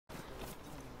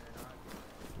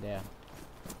There.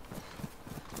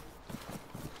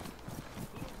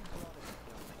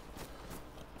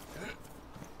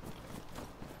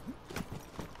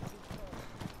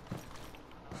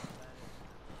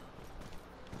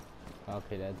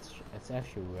 Okay, that's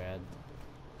actually red.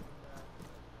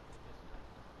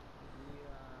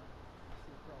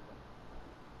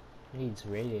 Needs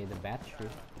really the battery.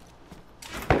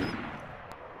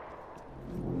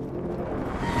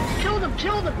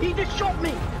 Kill them! He just shot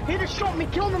me!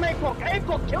 Kill them,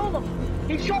 A-Block, kill them!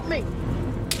 He shot me!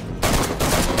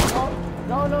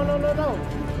 No.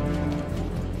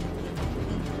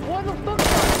 What the fuck?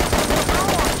 They're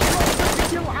allies! You're not supposed to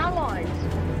kill allies!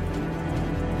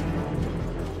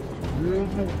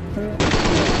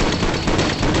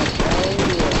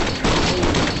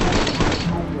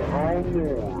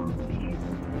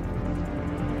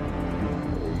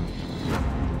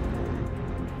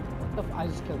 I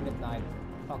just killed Midnight.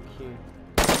 Fuck you.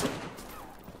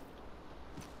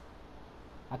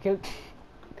 I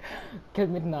killed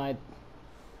Midnight.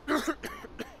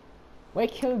 Where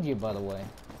killed you, by the way?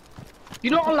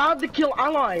 You're not allowed to kill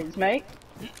allies, mate.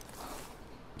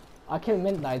 I killed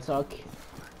Midnight, so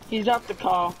He's at the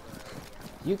car.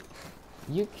 you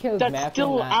killed That's Map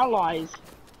still allies.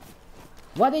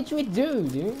 What did we do,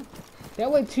 dude? There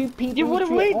were two people. Yeah, what did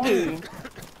we do?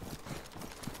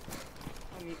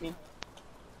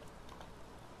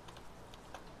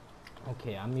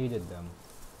 Okay, I muted them.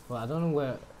 Well, I don't know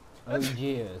where OG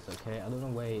is, okay? I don't know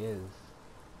where he is.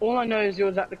 All I know is he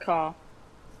was at the car.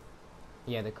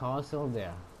 Yeah, the car's still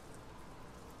there.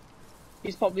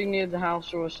 He's probably near the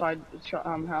house or a side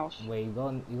house. Wait, you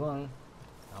going?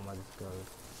 I'm gonna just go.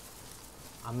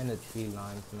 I'm in the tree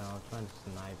lines now, trying to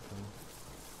snipe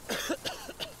him.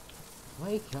 Why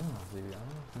are you killing us, dude? I don't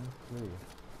have no clue.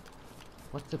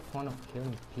 What's the point of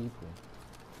killing people?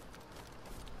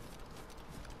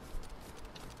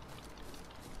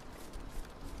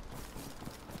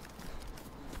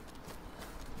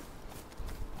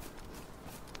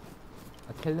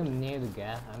 I killed him near the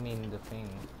gas. I mean the thing.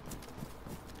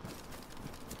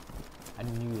 I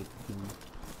knew it too.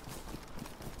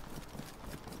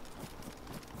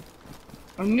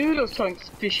 I knew there was something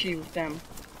fishy with them.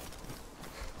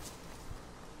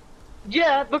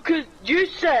 Yeah, because you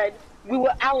said we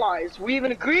were allies. We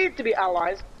even agreed to be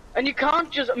allies, and you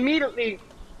can't just immediately.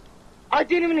 I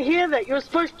didn't even hear that. You were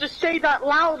supposed to say that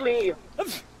loudly.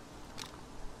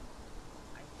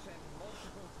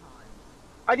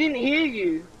 I didn't hear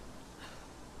you.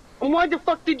 And why the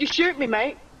fuck did you shoot me,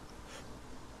 mate?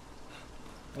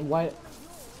 And why?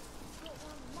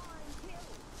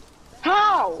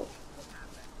 How?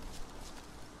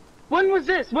 When was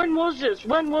this? When was this?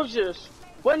 When was this?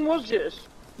 When was this?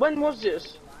 When was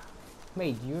this?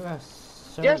 Mate, you are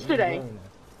so yesterday.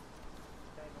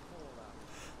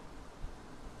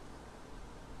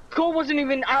 Cole wasn't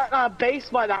even at our base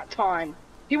by that time.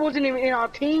 He wasn't even in our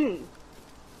team.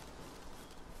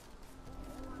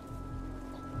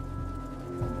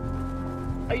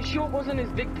 Are you sure it wasn't his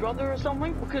big brother or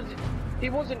something? Because he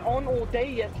wasn't on all day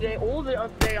yesterday or the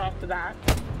other day after that.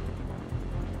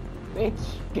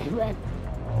 Bitch, get wrecked.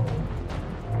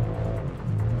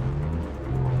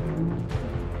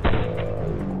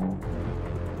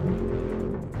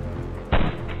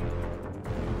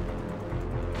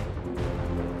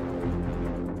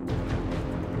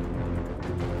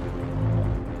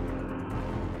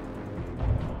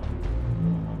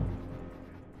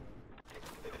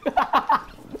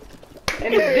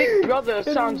 And his big brother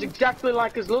sounds exactly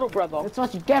like his little brother. That's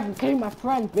what you get for killing my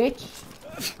friend, bitch.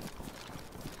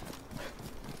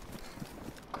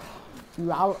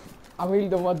 Dude, I really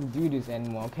don't want to do this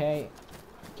anymore, okay?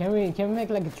 Can we make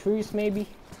like a truce maybe?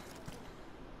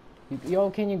 Yo,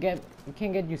 can you get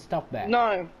your stuff back?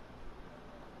 No.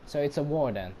 So it's a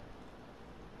war then?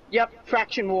 Yep,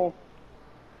 fraction war.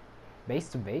 Base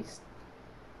to base?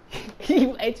 He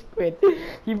rage quit.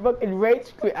 He fucking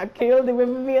rage quit. I killed him with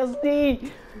a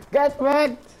VSD. Get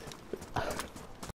wrecked.